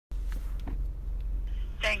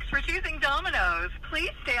Thanks for choosing Domino's.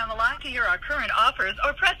 Please stay on the line to hear our current offers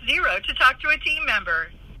or press 0 to talk to a team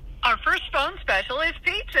member. Our first phone special is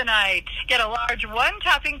pizza night. Get a large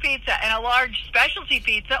one-topping pizza and a large specialty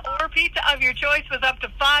pizza or pizza of your choice with up to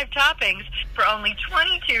 5 toppings for only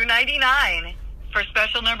 $22.99. For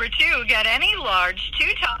special number 2, get any large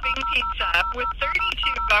 2-topping pizza with 32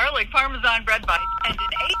 garlic parmesan bread bites and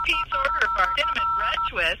an 8-piece order of our cinnamon bread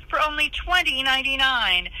twist for only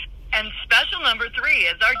 $20.99. And special number 3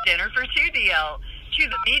 is our dinner for 2 deal. Choose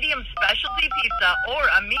a medium specialty pizza or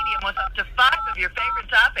a medium with up to 5 of your favorite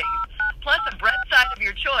toppings, plus a bread side of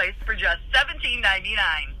your choice for just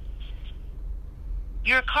 $17.99.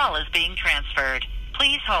 Your call is being transferred.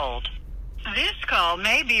 Please hold. This call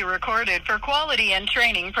may be recorded for quality and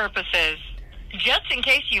training purposes. Just in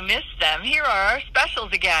case you missed them, here are our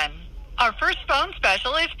specials again. Our first phone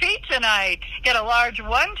special is pizza night. Get a large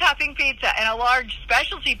one-topping pizza and a large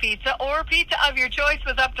specialty pizza or pizza of your choice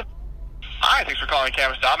with up to... Hi, thanks for calling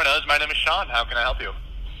Campus Domino's. My name is Sean. How can I help you?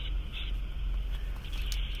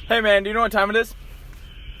 Hey, man, do you know what time it is?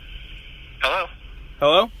 Hello?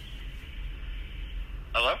 Hello?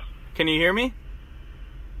 Hello? Can you hear me?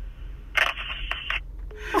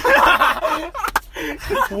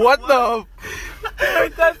 What the...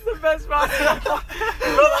 Dude, that's the best part.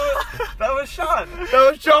 That was Sean.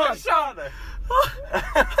 That was Sean. Sean.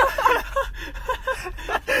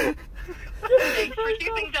 Thanks for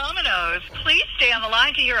choosing Domino's. Please stay on the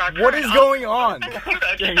line to hear our What is going on? to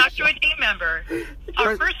talk to a team member.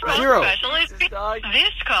 Our first phone Zero. special is...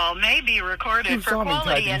 This call may be recorded for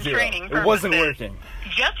quality and training purposes. It wasn't working.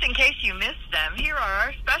 Just in case you missed them, here are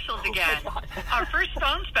our specials again. Our first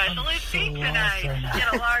phone special is pizza night.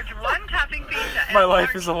 Get a large one-topping pizza and My a life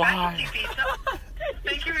large is a lie. specialty pizza.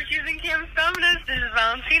 Thank you for choosing Campus Domino's. This is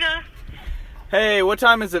Valentina. Hey, what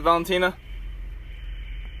time is it, Valentina?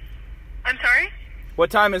 I'm sorry?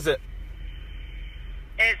 What time is it?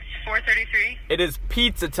 It's 4:33. It is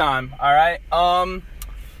pizza time, alright?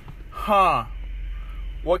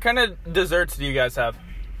 What kind of desserts do you guys have?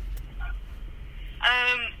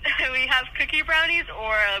 We have cookie brownies,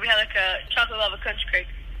 or we have like a chocolate lava crunch cake.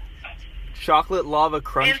 Chocolate lava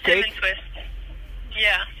crunch And cake? cinnamon twist.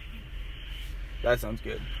 Yeah. That sounds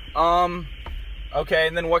good. Okay,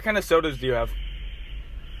 and then what kind of sodas do you have?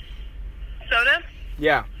 Soda?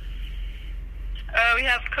 Yeah. We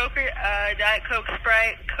have Coke, Diet Coke,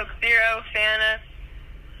 Sprite, Coke Zero, Fanta,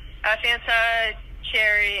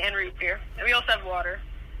 cherry, and root beer. And we also have water.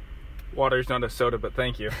 Water's not a soda, but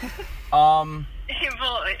thank you.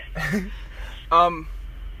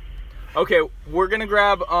 Okay, we're gonna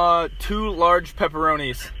grab 2 large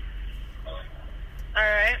pepperonis.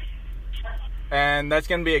 Alright. And that's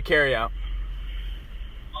gonna be a carryout.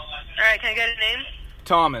 Alright, can I get a name?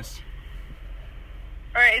 Thomas.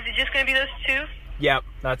 Alright, is it just going to be those 2? Yep,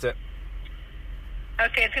 that's it.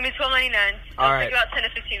 Okay, it's going to be $12.99. It'll Alright. take about 10 to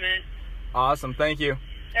 15 minutes. Awesome, thank you.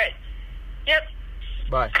 Alright. Yep.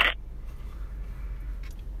 Bye.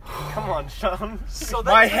 Come on, Sean. So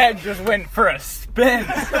My head just went for a spin.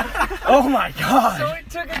 Oh my god. So it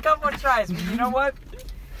took a couple of tries, but you know what?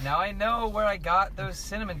 Now I know where I got those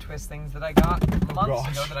cinnamon twist things that I got months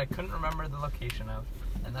ago that I couldn't remember the location of.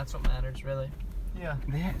 And that's what matters, really. Yeah.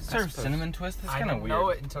 They serve cinnamon twist? That's I kind of didn't weird. know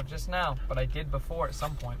it until just now, but I did before at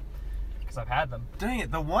some point. Because I've had them. Dang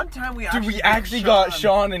it, the one time we Dude, got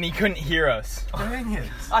Sean and he couldn't hear us. Dang it.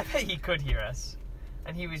 I bet he could hear us.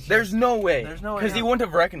 And he was just... There's no way. There's no way. Because he wouldn't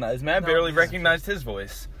have recognized me. I No, barely this is recognized his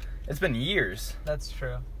voice. It's been years. That's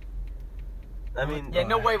true. I mean... Yeah,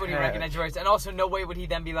 no way would he recognize your voice. And also no way would he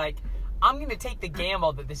then be like, I'm going to take the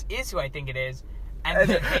gamble that this is who I think it is. And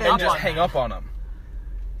then hang up on him.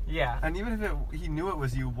 Yeah. And even if he knew it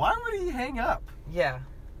was you, why would he hang up? Yeah.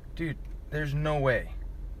 Dude, there's no way.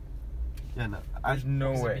 Yeah, no. There's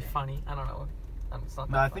no It'd way. be funny. I don't know. It's not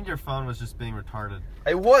that No, I funny. think your phone was just being retarded.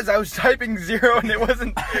 It was. I was typing 0 and it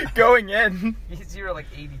wasn't going in. You hit 0 like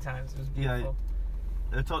 80 times. It was Yeah, beautiful.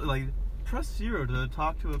 it told like press 0 to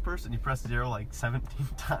talk to a person. You press 0 like 17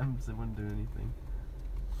 times. It wouldn't do anything.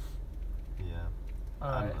 Yeah.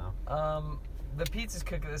 I don't know. The pizzas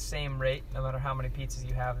cook at the same rate, no matter how many pizzas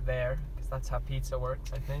you have there, because that's how pizza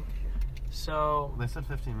works, I think. So They said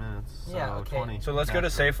 15 minutes. So Yeah, okay. 20. So let's go to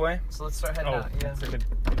Safeway. let's start heading out. Yeah. That's a good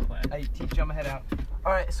plan. Hey, teach them head out.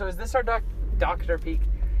 All right. So is this our Dr. Peak?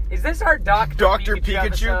 Is this our Dr. Pikachu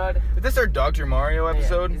episode? Is this our Dr. Mario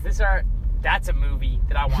episode? Yeah. Is this our? That's a movie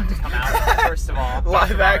that I want to come out. First of all, Live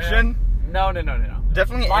Dr. action? Mario. No.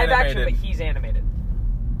 Definitely live animated. action, but he's animated.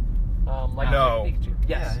 Like No. Pikachu.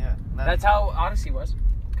 Yes. Yeah. That's how Odyssey was,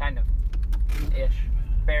 kind of, ish,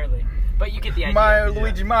 barely. But you get the idea. Mario,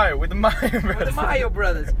 Luigi, Mario with the Mario With Brothers. the Mario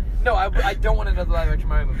Brothers. No, I don't want another live-action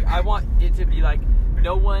Mario movie. I want it to be like,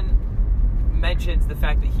 no one mentions the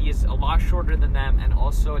fact that he is a lot shorter than them and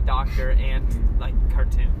also a doctor and, like,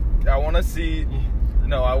 cartoon. I want to see...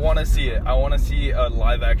 No, I want to see it. I want to see a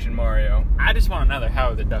live-action Mario. I just want another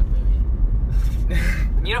Howard the Duck movie.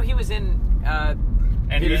 You know, he was in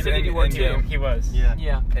And he was in Infinity War 2. Endgame. He was. Yeah.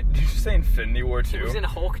 Yeah. Did you just say Infinity War 2? He was in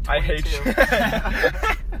Hulk 22. I hate you.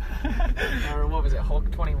 Or what was it,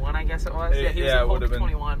 Hulk 21, I guess it was? Yeah, he was in it would Hulk have been.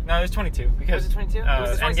 21. No, it was 22. Because, Was it 22? It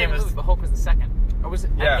was the 22nd Endgame was... movie, but Hulk was the second. Or was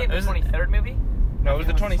it Yeah. Endgame the 23rd movie? No, it was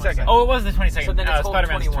the 22nd. Oh, it was the 22nd. So then it's Hulk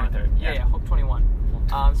Spider-Man's 21. 23rd. Yeah, Hulk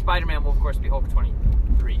 21. Spider-Man will, of course, be Hulk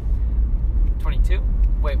 23. 22?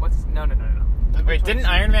 Wait, what's... No. Wait, didn't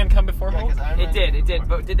Iron Man come before Hulk? It did.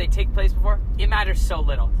 But did they take place before? It matters so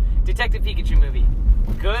little. Detective Pikachu movie.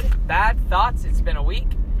 Good? Bad? Thoughts? It's been a week.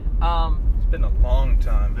 It's been a long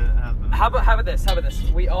time. How about this?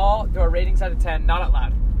 We all do our ratings out of 10, not out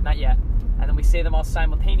loud, not yet. And then we say them all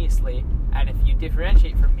simultaneously. And if you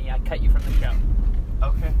differentiate from me, I cut you from the show.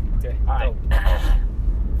 Okay. Okay. All right.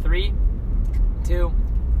 3, 2,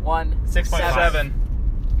 1. 6.5. 7.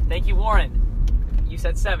 Thank you, Warren. You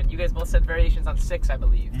said 7. You guys both said variations on 6, I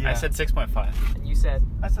believe. Yeah. I said 6.5. And you said...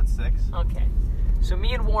 I said 6. Okay. So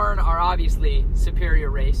me and Warren are obviously superior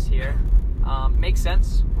race here. Makes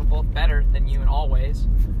sense. We're both better than you in all ways.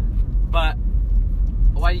 But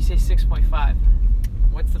why do you say 6.5?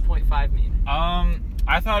 What's the 0.5 mean?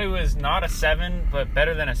 I thought it was not a 7, but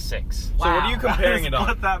better than a 6. So what are you comparing it on?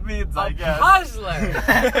 What that means, I guess. Puzzler!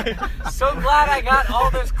 So glad I got all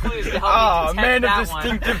those clues to help me detect man of that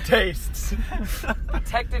distinctive tastes.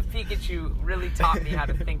 Detective Pikachu really taught me how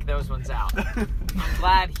to think those ones out. I'm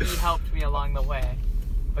glad he helped me along the way,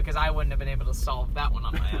 because I wouldn't have been able to solve that one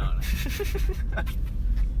on my own.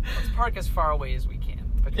 Let's park as far away as we can,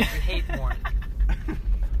 because we hate Warren.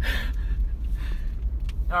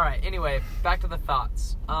 Alright, anyway, back to the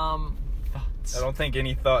thoughts. I don't think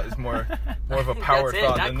any thought is more of a power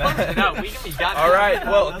thought than that. No, we can be done. All right,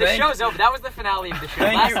 well, the show's over. That was the finale of the show.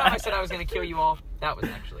 Last time I said I was going to kill you all, that was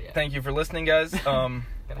actually it. Thank you for listening, guys.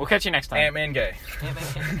 We'll catch you next time. Ant-Man gay.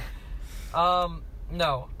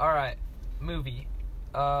 No. Alright. Movie.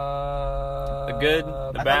 The good,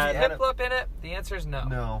 the bad. Was Piplup in it? The answer is no.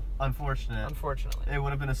 No, unfortunately. Unfortunately. It would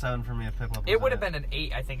have been a 7 for me if Piplup was It would in have been an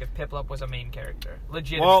 8, I think, if Piplup was a main character.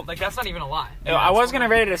 Legit. Well, like, that's not even a lie. I was going to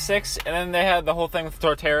rate it a 6, and then they had the whole thing with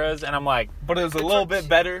Torteras, and I'm like... But it was a little bit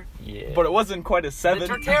better. Yeah. But it wasn't quite a 7. The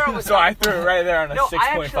Tortera was... So I threw it right there on a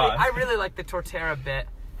 6.5. I really like the Tortera bit.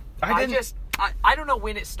 I don't know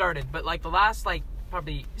when it started, but, like, the last, like,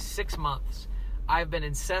 probably 6 months, I've been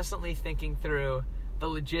incessantly thinking through the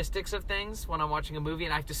logistics of things when I'm watching a movie,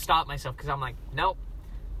 and I have to stop myself because I'm like, nope,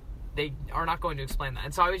 they are not going to explain that.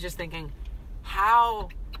 And so I was just thinking, how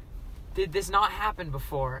did this not happen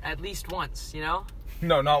before? At least once, you know?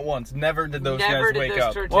 No, not once. Never did those guys wake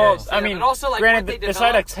up. Well, I mean, and also, like, granted, the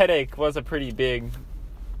Psyduck's headache was a pretty big...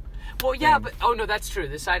 Well, yeah, but... Oh, no, that's true.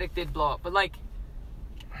 The Psyduck did blow up. But, like,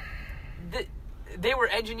 they were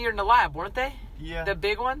engineered in the lab, weren't they? Yeah. The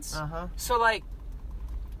big ones? Uh-huh. So, like,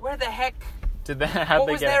 where the heck... What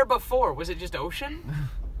was there before? Was it just ocean?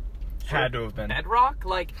 Had to have been. Bedrock?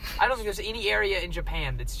 Like, I don't think there's any area in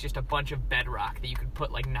Japan that's just a bunch of bedrock that you could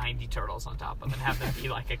put, like, 90 turtles on top of and have them be,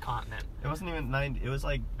 like, a continent. It wasn't even 90. It was,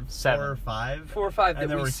 like, 7. 4 or 5. 4 or 5 and that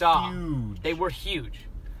they we were saw. Huge. They were huge.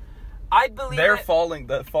 I'd believe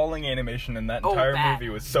The falling animation in that entire movie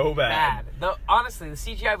was so bad. Honestly, the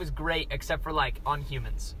CGI was great, except for, like, on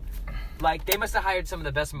humans. Like, they must have hired some of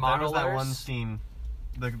the best modelers. There was that one scene,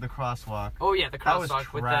 the crosswalk. Oh, yeah, the That was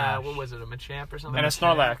crosswalk with, trash. what was it, a Machamp or something? And a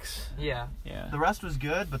Snorlax. Yeah. Yeah. The rest was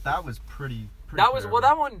good, but that was pretty That was, terrible. well,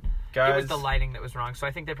 that one, it Guys. was the lighting that was wrong, so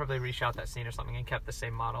I think they probably reshot that scene or something and kept the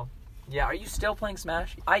same model. Yeah, are you still playing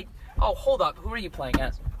Smash? Oh, hold up, who are you playing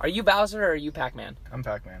as? Are you Bowser or are you Pac-Man? I'm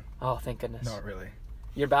Pac-Man. Oh, thank goodness. Not really.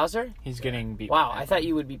 You're Bowser? He's getting beat. Wow, by I thought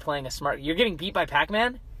you would be playing a smart... You're getting beat by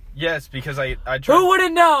Pac-Man? Yes, because I tried. Who would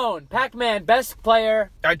have known? Pac-Man, best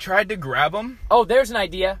player. I tried to grab him. Oh, there's an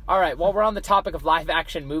idea. All right, while we're on the topic of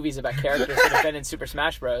live-action movies about characters that have been in Super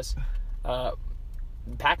Smash Bros.,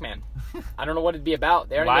 Pac-Man. I don't know what it'd be about.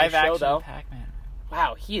 They already made a show, though. Pac-Man.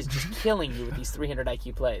 Wow, he is just killing you with these 300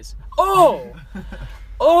 IQ plays. Oh!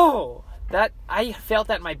 Oh! I felt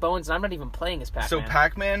that in my bones, and I'm not even playing as Pac-Man. So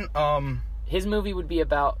Pac-Man, his movie would be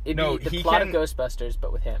about... It'd No, be the he plot can- of Ghostbusters,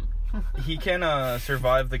 but with him. he can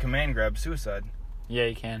survive the command grab suicide. Yeah,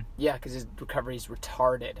 you can. Yeah, because his recovery is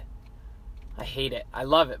retarded. I hate it. I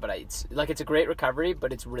love it, but it's a great recovery,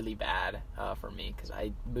 but it's really bad for me because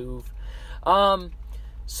I move.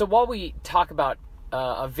 So while we talk about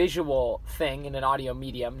a visual thing in an audio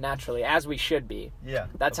medium, naturally, as we should be. Yeah.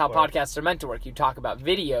 That's how podcasts are meant to work. You talk about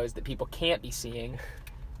videos that people can't be seeing.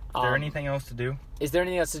 Is there anything else to do? Is there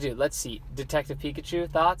anything else to do? Let's see. Detective Pikachu,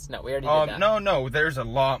 thoughts? No, we already did that. No, there's a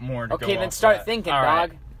lot more to go Okay, then off start that. thinking, All dog.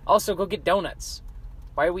 right. Also, go get donuts.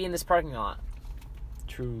 Why are we in this parking lot?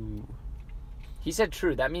 True. He said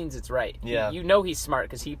true. That means it's right. Yeah. You know he's smart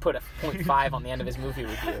because he put a 0.5 on the end of his movie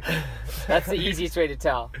review. That's the easiest way to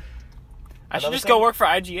tell. I should Another just thing- go work for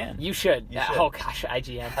IGN. You should. You should. Oh, gosh,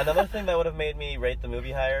 IGN. Another thing that would have made me rate the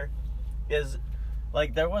movie higher is,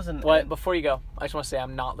 like, there wasn't... What? Before you go, I just want to say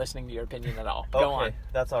I'm not listening to your opinion at all. Go on. Okay,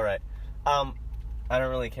 that's all right. I don't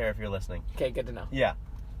really care if you're listening. Okay, good to know. Yeah.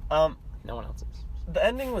 No one else is. The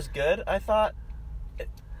ending was good, I thought.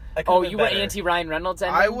 Oh, you were anti Ryan Reynolds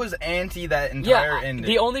ending? I was anti that entire ending.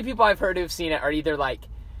 The only people I've heard who've seen it are either, like,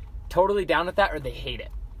 totally down with that or they hate it.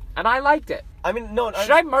 And I liked it. I mean, no...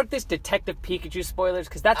 Should I mark this Detective Pikachu spoilers?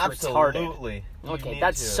 Because that's retarded. Absolutely. Okay,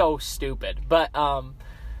 that's so stupid. But,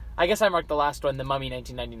 I guess I marked the last one, the Mummy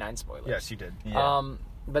 1999 spoilers. Yes, you did. Yeah.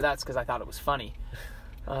 But that's because I thought it was funny.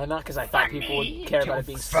 Not because I thought people would care about it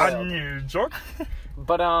being spoiled. Funny joke.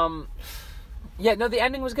 But, yeah, no, the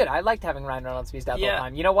ending was good. I liked having Ryan Reynolds be his dad the whole Yeah.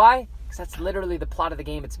 time. You know why? Because that's literally the plot of the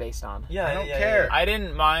game it's based on. Yeah, I don't care. I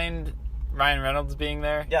didn't mind Ryan Reynolds being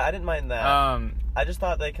there. Yeah, I didn't mind that. I just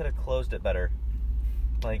thought they could have closed it better.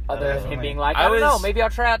 Like, I Other don't than know. him being like, I I don't know, was- maybe I'll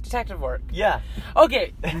try out detective work. Yeah.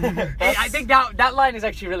 Okay. I think that line is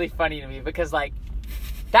actually really funny to me because, like,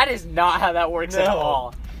 that is not how that works at No.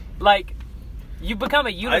 all. Like, you become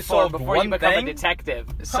a uniform solved before you one become thing? a detective.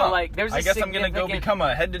 So, Huh. like, there's a I guess I'm gonna go significant- become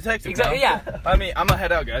a head detective. Exactly, now. yeah. I mean, I'm gonna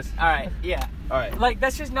head out, guys. All right, yeah. All right. Like,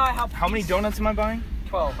 that's just not how... How many donuts am I buying?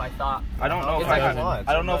 12, I thought. I don't know It's if like I have. a lot.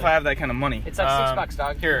 I don't know if I have that kind of money. It's like $6,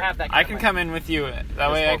 dog. Here, You have that kind I of can money. come in with you.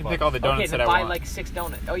 That way I can pick all the donuts Okay, that then I buy want. like 6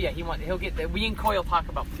 donuts. Oh yeah, he'll get the. We and Coy will talk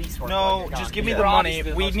about police work. while No, you're just gone. give me We're the money.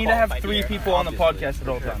 obviously the We most need to have qualified 3 here. people on the Obviously, podcast at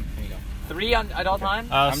all for sure. time. 3 at all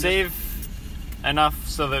time. Save enough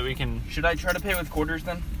so that we can. Should I try to pay with quarters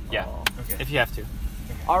then? Yeah, Okay. if you have to.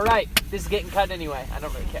 All right, this is getting cut anyway. I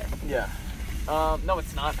don't really care. Yeah. No,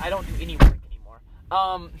 it's not. I don't do any work anymore.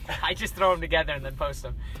 I just throw them together and then post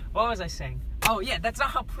them. What was I saying? Oh yeah, that's not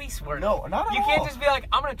how police work. No, not at You all. can't just be like,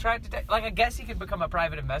 I'm gonna try to detect. Like, I guess you could become a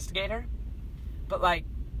private investigator, but like,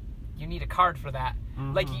 you need a card for that.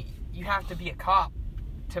 Like, you have to be a cop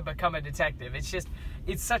to become a detective.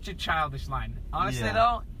 It's such a childish line. Honestly, Yeah.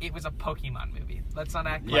 though, it was a Pokemon movie. Let's not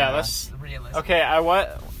act Yeah, like let's- that's realistic. Okay,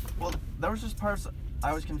 Well, there was just parts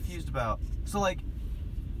I was confused about. So, like,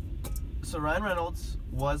 Ryan Reynolds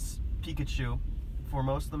was Pikachu for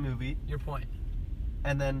most of the movie, Your point.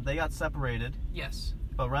 and then they got separated, Yes.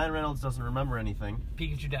 but Ryan Reynolds doesn't remember anything.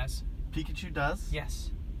 Pikachu does. Pikachu does?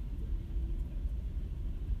 Yes.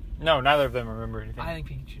 No, neither of them remember anything. I think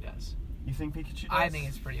Pikachu does. You think Pikachu does? I think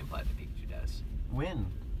it's pretty implied that Pikachu does. When?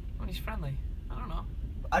 When he's friendly. I don't know.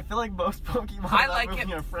 I feel like most Pokemon I in that like movie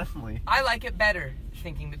it. are friendly. I like it better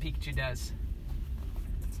thinking that Pikachu does.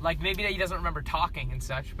 Like, maybe that he doesn't remember talking and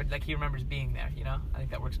such, but like he remembers being there, you know? I think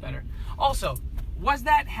that works better. Also, was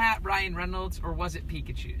that hat Ryan Reynolds or was it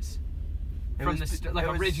Pikachu's?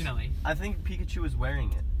 Originally. I think Pikachu was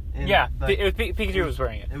wearing it. And, Yeah, like, Pikachu was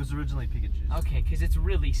wearing it. It was originally Pikachu's. Okay, because it's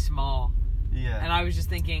really small. Yeah. And I was just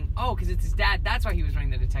thinking, oh, because it's his dad. That's why he was wearing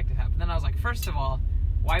the detective hat. But then I was like, first of all,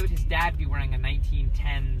 why would his dad be wearing a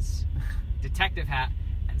 1910s detective hat?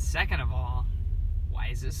 And second of all, why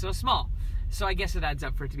is it so small? So I guess it adds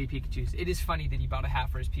up for it to be Pikachu's. It is funny that he bought a hat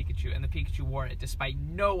for his Pikachu, and the Pikachu wore it despite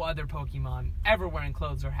no other Pokemon ever wearing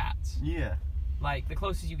clothes or hats. Yeah. Like, the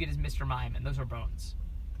closest you get is Mr. Mime, and those are bones.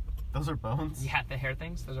 Those are bones? Yeah, the hair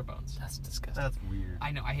things, those are bones. That's disgusting. That's weird.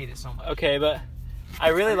 I know, I hate it so much. Okay, but I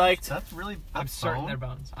really liked. That's really... I'm that's certain bone? they're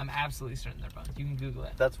bones. I'm absolutely certain they're bones. You can Google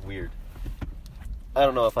it. That's weird. I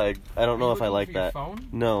don't know if I Are you I looking like for your that. phone?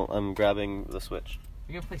 No, I'm grabbing the Switch.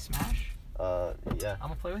 You gonna play Smash? Yeah. I'm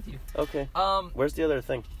gonna play with you. Okay. Um, Where's the other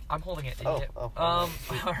thing? I'm holding it, Oh, idiot. oh, all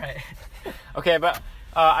right. Okay, but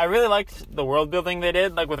I really liked the world building they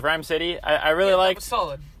did, like with Rhyme City. I really That liked. was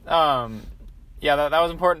solid. Yeah, that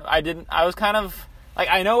was important. I was kind of like,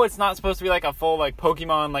 I know it's not supposed to be like a full like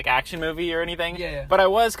Pokemon like action movie or anything. Yeah. But I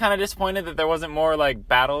was kind of disappointed that there wasn't more like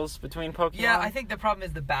battles between Pokemon. Yeah, I think the problem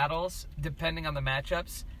is the battles, depending on the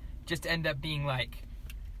matchups, just end up being like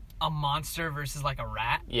a monster versus like a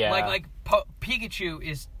rat. Yeah. Like Pikachu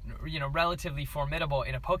is, you know, relatively formidable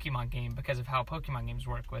in a Pokemon game because of how Pokemon games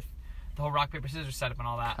work with the whole rock paper scissors setup and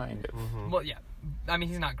all that. Kind of. Well, yeah. I mean,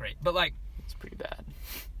 he's not great, but like, It's pretty bad.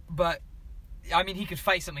 but I mean, he could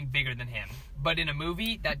fight something bigger than him. But in a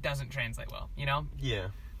movie, that doesn't translate well, you know? Yeah.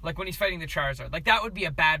 Like when he's fighting the Charizard. Like that would be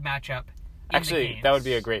a bad matchup Actually, that would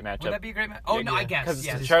be a great matchup. Would that be a great matchup? Oh, no, I guess. Because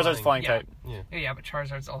Yes. Charizard's flying type. Yeah, but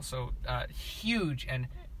Charizard's also huge and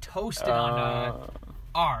toasted on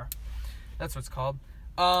R. That's what it's called.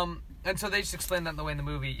 And so they just explain that the way in the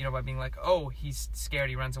movie, you know, by being like, oh, he's scared,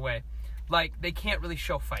 he runs away. Like, they can't really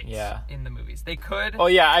show fights in the movies. They could. Oh,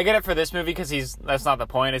 yeah, I get it for this movie because that's not the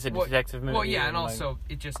point. It's a detective movie. Well, yeah, and also,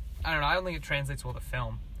 it just, I don't know, I don't think it translates well to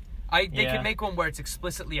film. They could make one where it's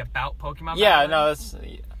explicitly about Pokemon Yeah, battling. no, that's...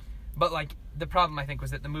 But, like, the problem, I think,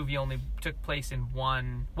 was that the movie only took place in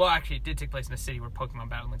one... Well, actually, it did take place in a city where Pokemon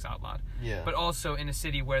battling's outlawed. Yeah. But also in a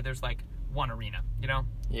city where there's, like, one arena, you know?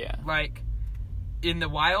 Yeah. Like, in the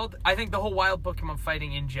wild, I think the whole wild Pokemon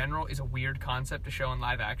fighting in general is a weird concept to show in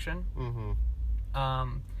live action.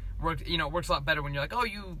 It works a lot better when you're like, oh,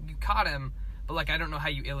 you caught him. But, like, I don't know how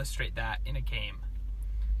you illustrate that in a game.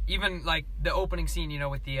 Even, like, the opening scene, you know,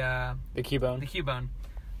 with the Cubone. The Cubone.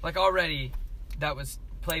 Like, already, that was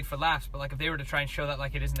played for laughs, but, like, if they were to try and show that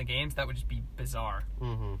like it is in the games, that would just be bizarre.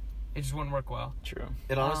 It just wouldn't work well. True.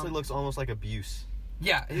 It honestly looks almost like abuse.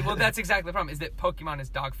 Yeah, well, that's exactly the problem, is that Pokemon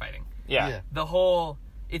is dogfighting. Yeah.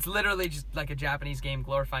 It's literally just like a Japanese game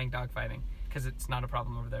glorifying dogfighting, because it's not a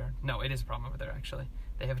problem over there. No, it is a problem over there, actually.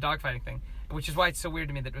 They have a dogfighting thing, which is why it's so weird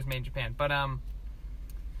to me that it was made in Japan. But,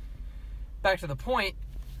 back to the point,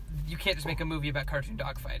 you can't just make a movie about cartoon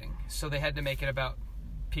dogfighting. So they had to make it about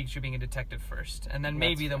Pikachu being a detective first. And then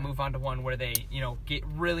maybe they'll move on to one where they, you know, get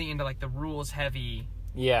really into, like, the rules-heavy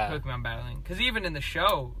Pokemon battling. Because even in the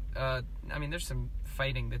show, there's some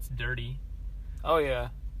fighting that's dirty. Oh, yeah.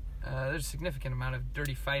 There's a significant amount of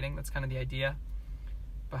dirty fighting. That's kind of the idea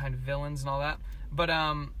behind villains and all that. But,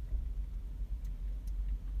 and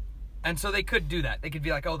so they could do that. They could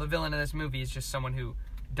be like, oh, the villain of this movie is just someone who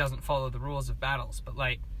doesn't follow the rules of battles. But,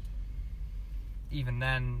 like, even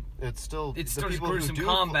then, it's still just gruesome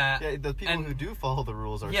combat. The people who do follow the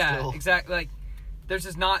rules are still... Yeah, exactly. Like, there's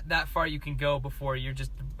just not that far you can go before you're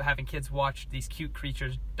just having kids watch these cute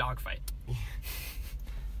creatures dogfight.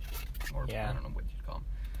 Or, I don't know what you'd call them.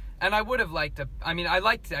 And I would have liked I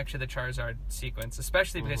liked, actually, the Charizard sequence,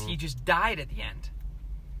 especially because he just died at the end.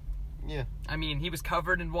 Yeah. I mean, he was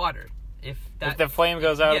covered in water. If the flame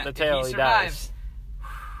goes out at the tail, he dies.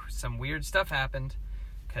 Some weird stuff happened.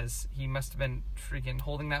 Because he must have been freaking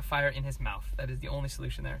holding that fire in his mouth. That is the only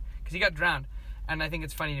solution there. Because he got drowned. And I think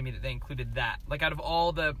it's funny to me that they included that. Like, out of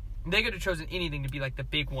all the... They could have chosen anything to be, like, the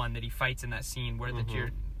big one that he fights in that scene where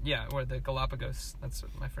where the Galapagos... That's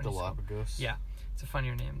what my friend Galapagos? Yeah. It's a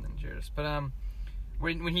funnier name than Gyarados. But,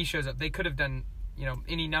 when he shows up, they could have done, you know,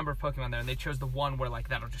 any number of Pokemon there, and they chose the one where, like,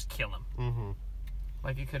 that'll just kill him.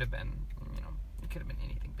 Like, it could have been, you know... It could have been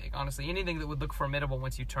anything big. Honestly, anything that would look formidable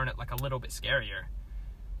once you turn it, like, a little bit scarier.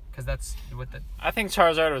 Because that's what the... I think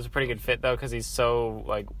Charizard was a pretty good fit, though, because he's so,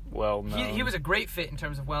 like, well-known. He was a great fit in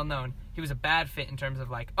terms of well-known. He was a bad fit in terms of,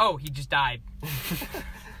 like, oh, he just died.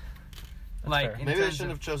 Like, maybe they shouldn't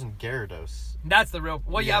have chosen Gyarados. That's the real...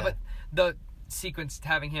 Well, yeah, but the sequence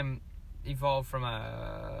having him evolve from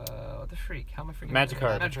a... What the freak? How am I freaking...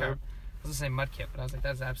 Magikarp. I was going to say Mudkip, but I was like,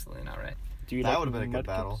 that's absolutely not right. That would have been a good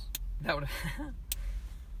battle. That would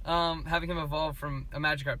have... having him evolve from a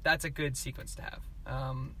Magikarp, that's a good sequence to have.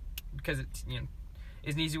 Because it's, you know,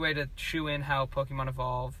 is an easy way to shoe in how Pokemon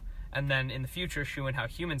evolve, and then in the future shoe in how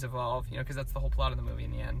humans evolve, you know, because that's the whole plot of the movie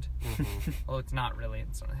in the end. Although it's not really,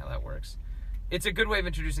 that's not how that works. It's a good way of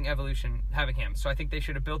introducing evolution, having him. So I think they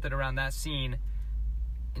should have built it around that scene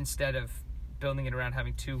instead of building it around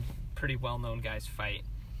having two pretty well-known guys fight,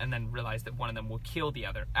 and then realize that one of them will kill the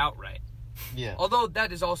other outright. Yeah. Although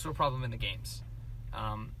that is also a problem in the games,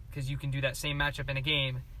 because you can do that same matchup in a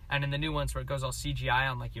game. And in the new ones where it goes all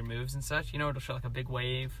CGI on, like, your moves and such, you know, it'll show, like, a big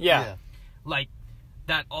wave. Yeah. Like,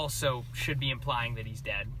 that also should be implying that he's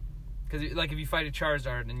dead. Because, like, if you fight a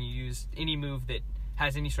Charizard and you use any move that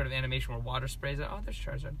has any sort of animation where water sprays at... Oh, there's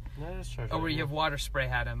Charizard. Yeah, there's Charizard. Oh, where you have water spray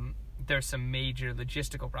at him, there's some major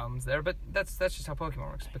logistical problems there. But that's just how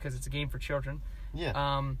Pokemon works, because it's a game for children.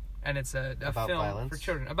 Yeah. And it's a film for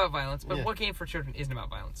children. About violence. But what game for children isn't about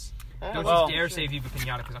violence? Don't just dare say Viva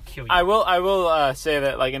Pinata, because I'll kill you. I will say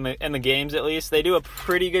that, like, in the games at least, they do a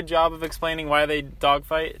pretty good job of explaining why they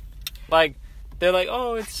dogfight. Like, they're like,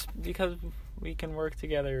 oh, it's because we can work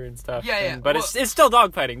together and stuff. Yeah. But it's still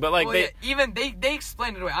dogfighting. But like they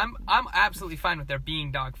explain it away. I'm absolutely fine with there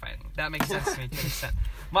being dogfighting. That makes sense to me to an extent.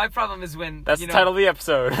 My problem is when that's the title of the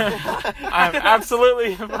episode. I'm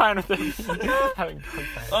absolutely fine with it having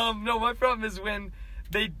dogfighting. No, my problem is when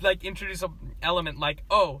they like introduce an element like,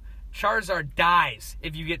 oh, Charizard dies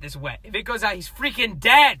if you get this wet. If it goes out, he's freaking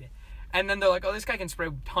dead. And then they're like, oh, this guy can spray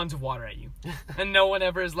tons of water at you. And no one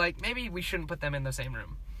ever is like, maybe we shouldn't put them in the same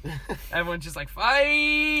room. Everyone's just like,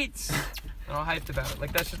 fights! They're all hyped about it.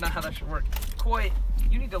 Like, that's just not how that should work. Koi,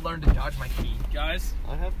 you need to learn to dodge my key. Guys,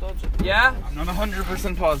 I have dodged it. Yeah? I'm not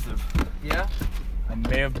 100% positive. Yeah? I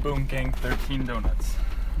may have boom gang 13 donuts.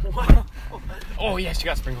 What? Oh, yes, you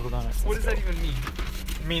got sprinkled donuts. What does that even mean?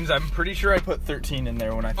 It means I'm pretty sure I put 13 in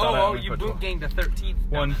there when I thought I only you put boot 12. ganged a 13th.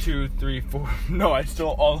 1, 2, 3, 4. No, I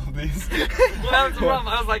stole all of these. Well, that was the problem.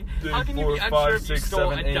 I was like, how can you be unsure if you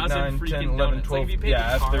stole a dozen freaking donuts? Like, if you paid Yeah,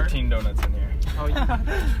 I the have car. 13 donuts in here. Oh,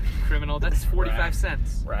 you criminal. That's 45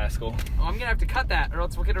 cents. Rascal. Oh, I'm going to have to cut that or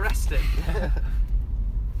else we'll get arrested.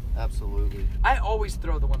 Absolutely. I always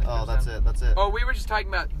throw the one that Oh, goes that's down. it. That's it. Oh, we were just talking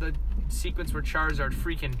about the sequence where Charizard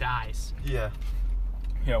freaking dies. Yeah.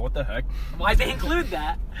 Yeah, what the heck? Why'd they include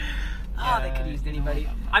that? Oh, they could have used anybody.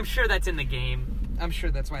 I'm sure that's in the game. I'm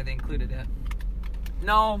sure that's why they included it.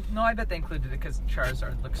 No, I bet they included it because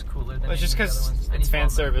Charizard looks cooler than It's just any of the because other ones. And it's he's fan fun.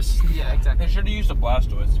 service. Yeah, exactly. They should have used a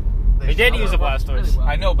Blastoise. They did use a Blastoise. Really well.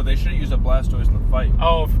 I know, but they should have used a Blastoise in the fight.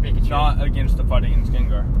 Oh, for Pikachu. Not against the fight against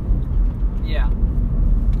Gengar. Yeah.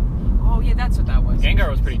 Oh, yeah, that's what that was. Gengar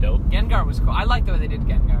was pretty dope. Gengar was cool. I like the way they did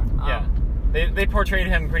Gengar. Yeah. They portrayed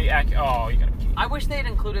him pretty accurate. Oh, you gotta be kidding. I wish they had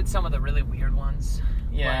included some of the really weird ones.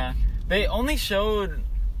 Yeah. Like, They only showed,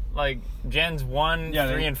 like, Gens 1,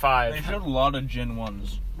 3, and 5. They showed a lot of Gen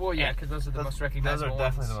 1s. well, yeah, because those are the most Those recognizable are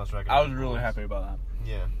definitely ones. the most I recognizable. was really happy about that.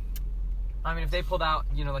 Yeah. I mean, if they pulled out,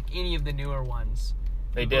 like any of the newer ones.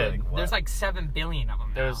 They did. What? There's like 7 billion of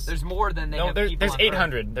them now. There's more than they No, have there's people on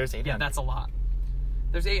 800. Earth. There's 800. Yeah, that's a lot.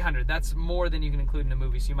 There's 800. That's more than you can include in a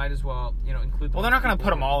movie, so you might as well, include the Well, they're not going to put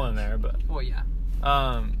them all in there, but... Well, yeah.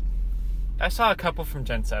 I saw a couple from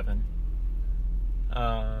Gen 7.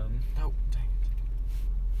 Oh, dang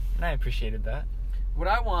And I appreciated that. What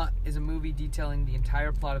I want is a movie detailing the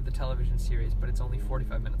entire plot of the television series, but it's only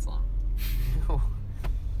 45 minutes long. it.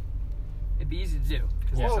 It'd be easy to do,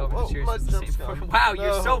 because Yeah. the television Whoa, series my is the jump's same. gone. Wow, you're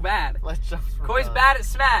No. so bad. My jumps were Koi's gone. bad at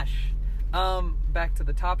Smash. Back to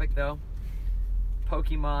the topic, though.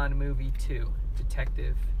 Pokemon Movie 2,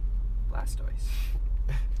 Detective Blastoise.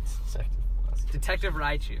 Detective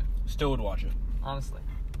Raichu, Still would watch it. honestly.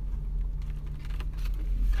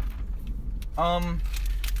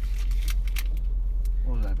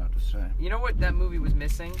 What was I about to say? You know what that movie was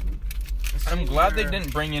missing? A I'm scene glad they where-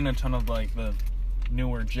 didn't bring in a ton of like the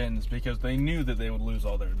newer gens because they knew that they would lose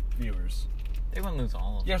all their viewers. They wouldn't lose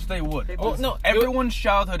all of them. Yes, they would. They Oh, would. no, everyone's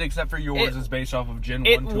childhood except for yours is based off of Gen 1,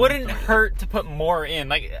 It 2, wouldn't and 3. hurt to put more in.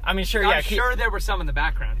 Like, I mean, sure, yeah. I'm sure there were some in the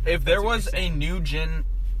background. If there That's what was you're a saying. new gen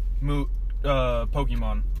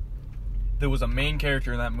Pokemon, there was a main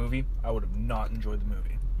character in that movie, I would have not enjoyed the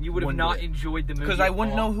movie. You would have Wouldn't not do it. enjoyed the movie Because I at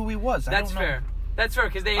wouldn't all. know who he was. I That's don't know. fair. That's fair,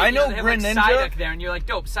 because they I know they have like Greninja. Psyduck there, and you're like,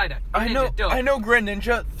 dope, Psyduck. I know Greninja, dope. I know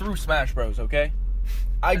Greninja through Smash Bros, okay?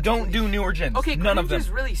 I That's don't really- do newer gens. Okay, None of them. Greninja's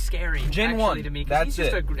really scary, Gen actually, 1, to me, because that's he's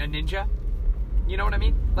just it. a ninja. You know what I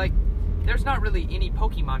mean? Like, there's not really any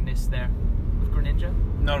Pokemon-ness there with Greninja.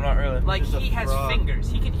 No, not really. Like, Just a he has frog. fingers.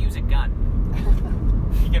 He could use a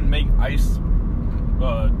gun. He can make ice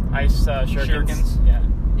Ice shurikens. Yeah.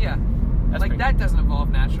 Yeah. That's like, pretty that doesn't evolve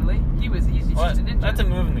naturally. He's Well, just a ninja. that's a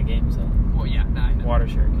move in the game, so. Well, yeah, nah, I know. Water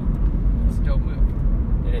shuriken. It's a dope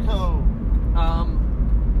move. It is. No.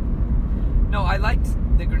 No, I liked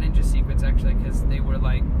the Greninja sequence, actually, because they were,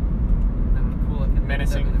 like, I don't know, cool looking.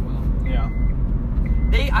 Menacing. Really well. Yeah.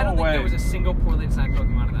 I don't think way. there was a single poorly designed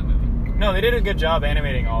Pokemon in that movie. No, they did a good job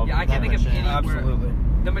animating all of Yeah, them. I can't think of Machamp. any Absolutely.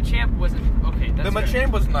 where... The Machamp wasn't... Okay, that's The fair.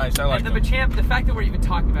 Machamp was nice. I liked And the him. Machamp, the fact that we're even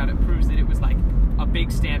talking about it proves that it was, like, a big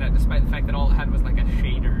standout, despite the fact that all it had was, like, a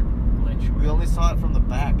shader glitch. We only saw it from the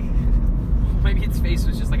back. Maybe its face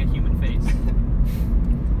was just, like, a human face.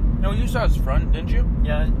 No, you saw his front, didn't you?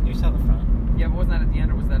 Yeah, you saw the front. Yeah, but wasn't that at the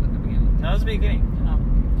end, or was that at the beginning? No, it was the beginning. No.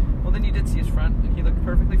 Well, then you did see his front, and he looked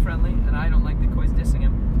perfectly friendly, and I don't like that Koi's dissing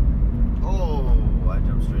him. Oh, I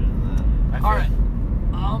jumped straight into that. All right.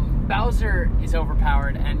 Bowser is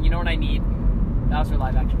overpowered, and you know what I need? Bowser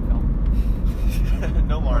live action film.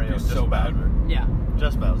 No Mario. It's Just so bad. Bowser. Yeah,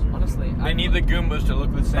 Just Bowser. honestly. They need the Goombas to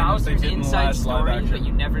look the same as they Bowser's did in the inside last live story, action. but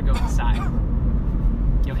you never go inside.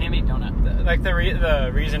 Yo, hand me a donut. Like the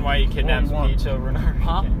reason why you kidnapped One. Peach over and over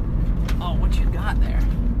Huh? again. Oh, what you got there?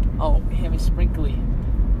 Oh, hand me sprinkly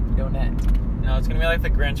donut. No, it's gonna be like the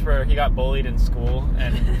Grinch where he got bullied in school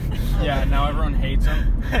and Yeah, now everyone hates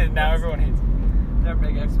him. now everyone hates him. Their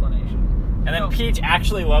big explanation. And then No. Peach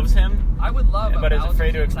actually loves him. I would love But a is Bowser's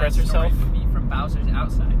afraid to inside express story herself? movie from Bowser's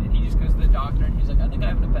outside, and he just goes to the doctor, and he's like, I think I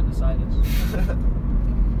have an appendicitis.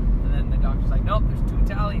 And then the doctor's like, nope, there's 2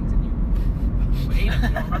 Italians, and you ate them. You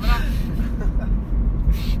don't remember that?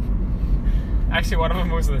 Actually, one of them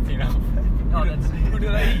was Latino. No, that's... Who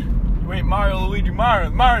did I eat? Wait, Mario, Luigi, Mario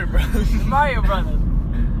Brothers. Mario Brothers.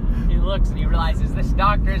 He looks and he realizes this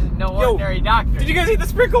doctor isn't no ordinary doctor. Did you guys eat the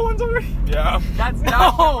sprinkle ones already? Yeah. That's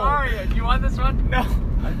Dr. Mario. Do you want this one? No.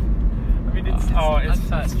 I mean, it's untouched.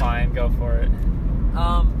 It's fine. Go for it.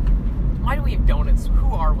 Why do we have donuts?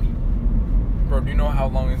 Who are we? Bro, do you know how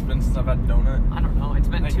long it's been since I've had a donut? I don't know. It's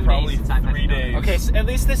been Like 2 probably days since I've had 3 a donut. days. Okay, so at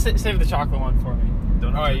least save the chocolate one for me.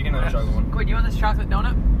 Alright, you can have the chocolate one. Wait, do you want this chocolate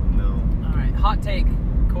donut? No. Alright, hot take.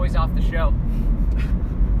 Koi's off the show.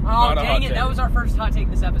 Oh, Not a hot dang it. take. That was our first hot take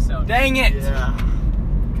this episode. Dang it! Yeah.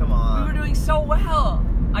 Come We on. were doing so well.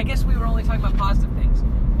 I guess we were only talking about positive things.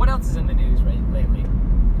 What else is in the news lately?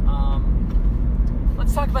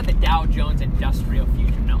 Let's talk about the Dow Jones Industrial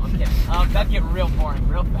Future. No, I'm kidding. That'd get real boring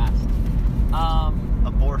real fast.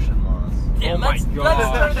 Abortion laws. Yeah, Oh my let's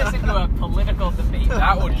God. turn this into a political debate.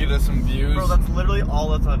 That would get us some views. Bro, that's literally all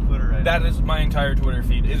that's on Twitter right now. That is my entire Twitter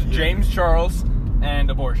feed. Is James Charles and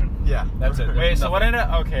abortion. Yeah. That's it. Wait, so Nothing. what ended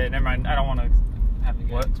up? Okay, never mind. I don't want to have you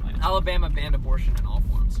What? explain it. Alabama banned abortion in all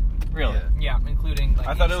forms. Really? Yeah, including like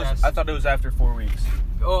I thought incest. it was after 4 weeks.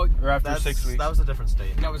 Oh, Or after 6 weeks. That was a different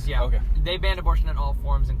state. that was yeah. Okay. They banned abortion in all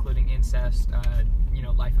forms, including incest,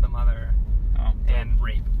 life of the mother, Oh. and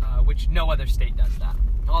rape, which no other state does that.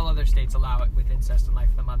 All other states allow it with incest and life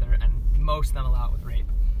of the mother, and most of them allow it with rape.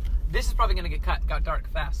 This is probably going to get cut. Got dark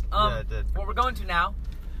fast. Yeah, it did. What we're going to now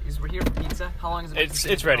is we're here for pizza. How long is it? been since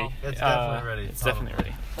It's the ready. call? It's definitely ready. It's definitely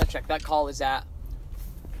ready. Let's check. That call is at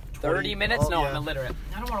 30 minutes? No, yeah. I'm illiterate.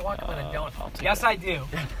 I don't want to walk up in a I'll donut. take Yes, that. I do.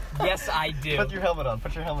 Yes, I do. Put your helmet on.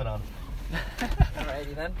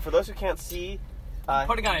 Alrighty then. For those who can't see,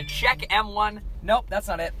 Putting on a Czech M1. Nope, that's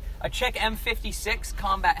not it. A Czech M56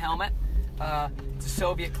 combat helmet. It's a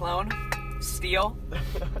Soviet clone. Steel.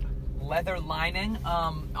 Leather lining.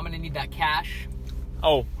 I'm gonna need that cash.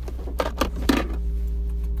 Oh,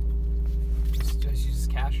 Just use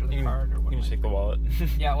cash or the you card or can what? just take the wallet.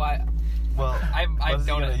 Yeah, well, well, I what's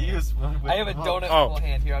he donut. gonna hand. use? I have a donut Oh. full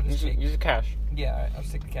hand here. I'll just take. Use the cash. Yeah, alright, I'll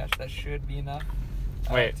just take the cash. That should be enough.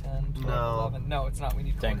 Wait. 10, 12, No. 11. No, it's not. We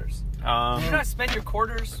need Dang. quarters. Did you not spend your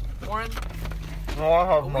quarters, Warren? No, I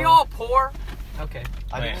have Are we all poor? Okay,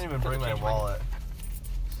 I didn't even bring my Change mine. wallet,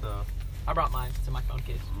 so I brought mine. It's in my phone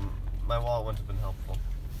case. my wallet wouldn't have been helpful.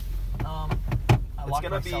 I locked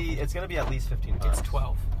myself in. It's gonna be at least $15. It's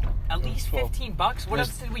 12. At least 12. $15. What It's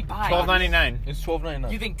else did we buy? $12.99. It's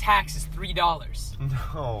 $12.99. You think tax is $3?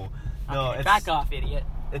 No, Okay, it's back off, idiot.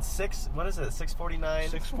 It's What is it? $6.49.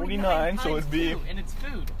 $6.49, so it'd be. And it's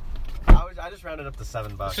food. I just rounded up to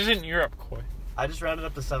 $7. This isn't Europe, Koi. I just rounded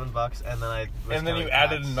up to $7, and then I. Was And then you counting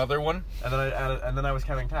added tax. another one. And then I was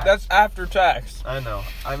counting tax. That's after tax. I know.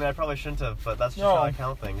 I mean, I probably shouldn't have, but that's just No. how I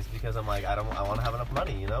count things because I'm like, I want to have enough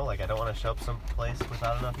money, you know? Like, I don't want to show up someplace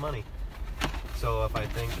without enough money. So if I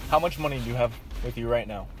think How much money do you have with you right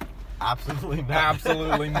now? absolutely not.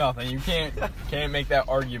 Absolutely nothing. You can't make that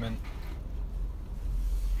argument.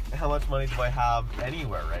 How much money do I have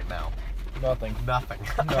anywhere right now? Nothing. Nothing.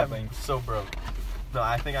 Nothing. I'm so broke. No,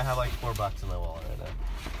 I think I have like $4 in my wallet right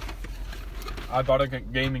now. I bought a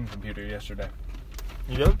gaming computer yesterday.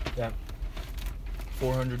 You did? Yeah.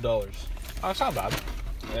 $400. Oh, that's not bad.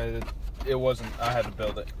 It wasn't. I had to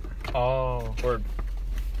build it. Oh. Or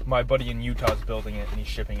my buddy in Utah's building it and he's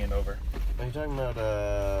shipping it over. Are you talking about,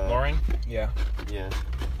 Loring? Yeah. Yeah.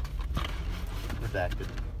 Redacted.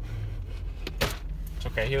 It's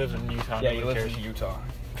okay. He lives in Utah. Yeah, Nobody he lives cares. in Utah.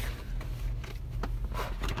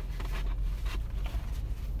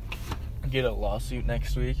 Get a lawsuit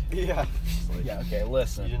next week. Yeah. Yeah, okay, You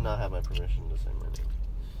listen. did not have my permission to say my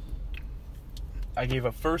name. I gave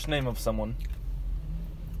a first name of someone.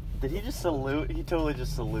 Did he just salute? He totally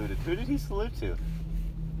just saluted. Who did he salute to?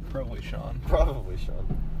 Probably Sean. Probably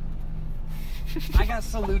Sean. I got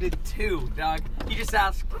saluted too, dog. He just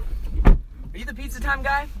asked, "Are you the Pizza Time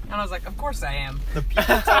guy?" And I was like, "Of course I am." The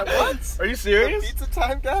Pizza Time what? Are you serious? The Pizza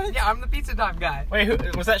Time guy? Yeah, I'm the Pizza Time guy. Wait,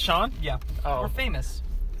 who was that? Sean? Yeah. Oh. We're famous.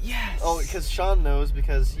 Yes. Oh, because Sean knows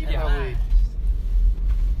because he Yeah. probably.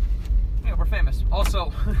 Yeah, we're famous.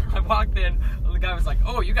 Also, I walked in, the guy was like,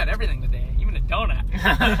 "Oh, you got everything today, even a donut."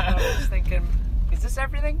 I was just thinking, is this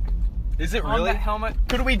everything? Is it On really? that helmet,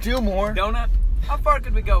 Could we do more? donut? How far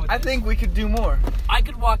could we go with I this? think we could do more. I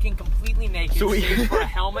could walk in completely naked, So we- save for a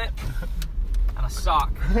helmet and a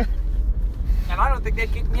sock. And I don't think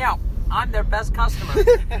they'd kick me out. I'm their best customer.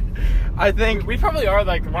 I think We probably are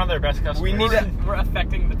like one of their best customers. We need to- We're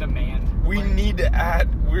affecting the demand. we need to add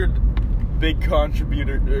we're big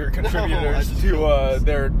contributors to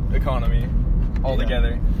their economy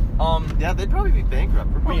altogether. Yeah, they'd probably be bankrupt.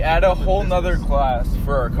 We're probably We add a keeping them in whole nother business. class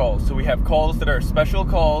for our calls. So we have calls that are special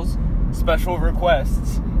calls, special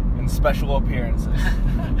requests, and special appearances.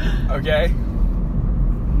 Okay?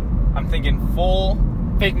 I'm thinking full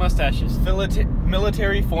fake mustaches.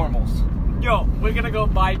 Military formals. Yo, we're gonna go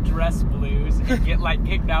buy dress blues and get like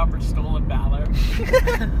kicked out for stolen valor.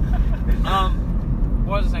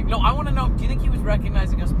 What was I saying? No, I want to know. Do you think he was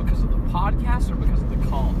recognizing us because of the podcast or because of the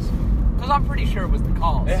calls? Because I'm pretty sure it was the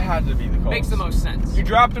calls. It had to be the calls. Makes the most sense. You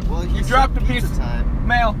dropped a piece of time.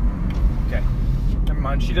 mail. Okay, never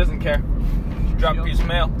mind. She doesn't care. She dropped a piece of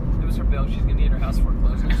mail. It was her bill. She's gonna need her house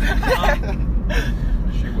foreclosed.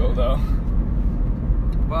 She will though.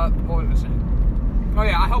 What was I saying? Oh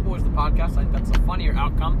yeah, I hope it was the podcast. I think that's a funnier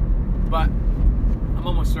outcome, but I'm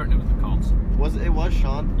almost certain it was the calls. It was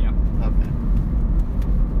Sean? Yeah. Okay.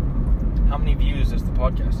 How many views does the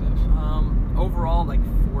podcast have? Overall, like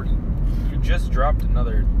 40. You just dropped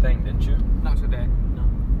another thing, didn't you? Not today. No.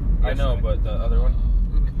 I know, but the other one.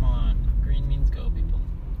 Come on, green means go, people.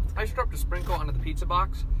 I just dropped a sprinkle onto the pizza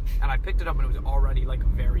box, and I picked it up, and it was already like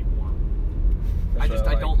very warm. I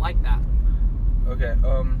don't like that. Okay.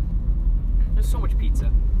 There's so much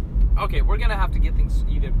pizza. Okay, we're gonna have to get things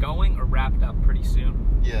either going or wrapped up pretty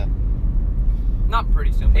soon. Yeah. Not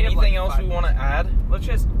pretty soon. We have, Anything like, else we want to add? Let's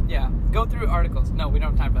just go through articles. No, we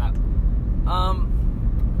don't have time for that.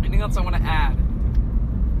 Anything else I want to add?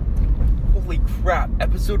 Holy crap!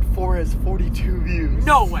 Episode 4 has 42 views.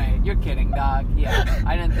 No way! You're kidding, dog. Yeah,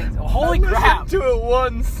 I didn't think so. Holy crap! To it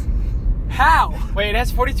once. How? Wait, it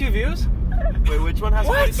has 42 views? Wait, which one has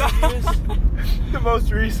 42 views? The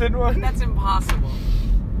most recent one. That's impossible.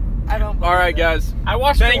 I don't. All right, guys. I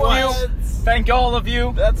watched it once. Thank all of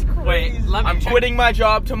you. That's crazy. Wait, let me I'm check. quitting my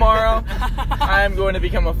job tomorrow. I am going to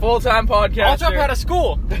become a full-time podcaster. I'll drop out of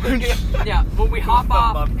school. Yeah, when we hop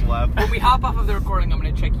off. Month left. When we hop off of the recording, I'm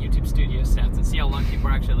going to check YouTube Studio stats and see how long people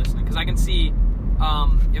are actually listening. Because I can see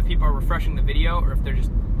if people are refreshing the video or if they're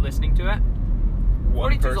just listening to it.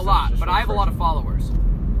 42 is a lot, but I have a lot of followers.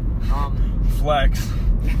 Flex.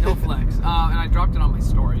 No flex. And I dropped it on my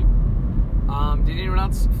story. Did anyone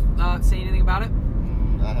else say anything about it?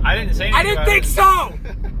 I didn't say anything. I didn't think so!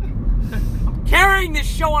 I'm carrying this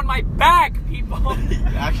show on my back, people.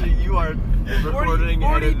 Actually, you are recording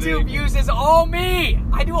 42 editing. views is all me.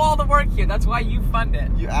 I do all the work here. That's why you fund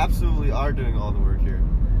it. You absolutely are doing all the work here.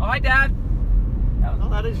 Oh, hi, Dad. Oh,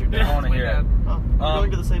 that is your dad. I want to hear it. Oh, we're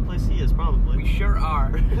going to the same place he is, probably. We sure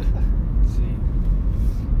are. Let's see.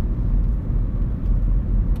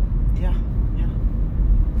 Yeah.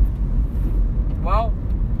 Well,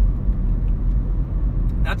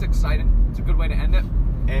 that's exciting. It's a good way to end it.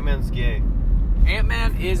 Ant-Man's gay.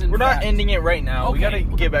 Ant-Man is in We're fact. not ending it right now. Okay, We gotta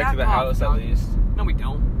well, get then back to the back off, house dog. at least. No, we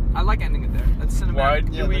don't. I like ending it there. That's cinematic. Why Yeah,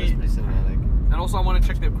 do that is we? pretty cinematic. And also, I want to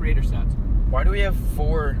check the creator stats. Why do we have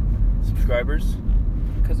 4 subscribers?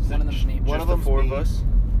 Because one of them's named. One Just of the them's 4 me. of us.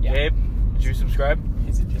 Yeah. Gabe, did you subscribe?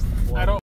 Is it just the 4? I don't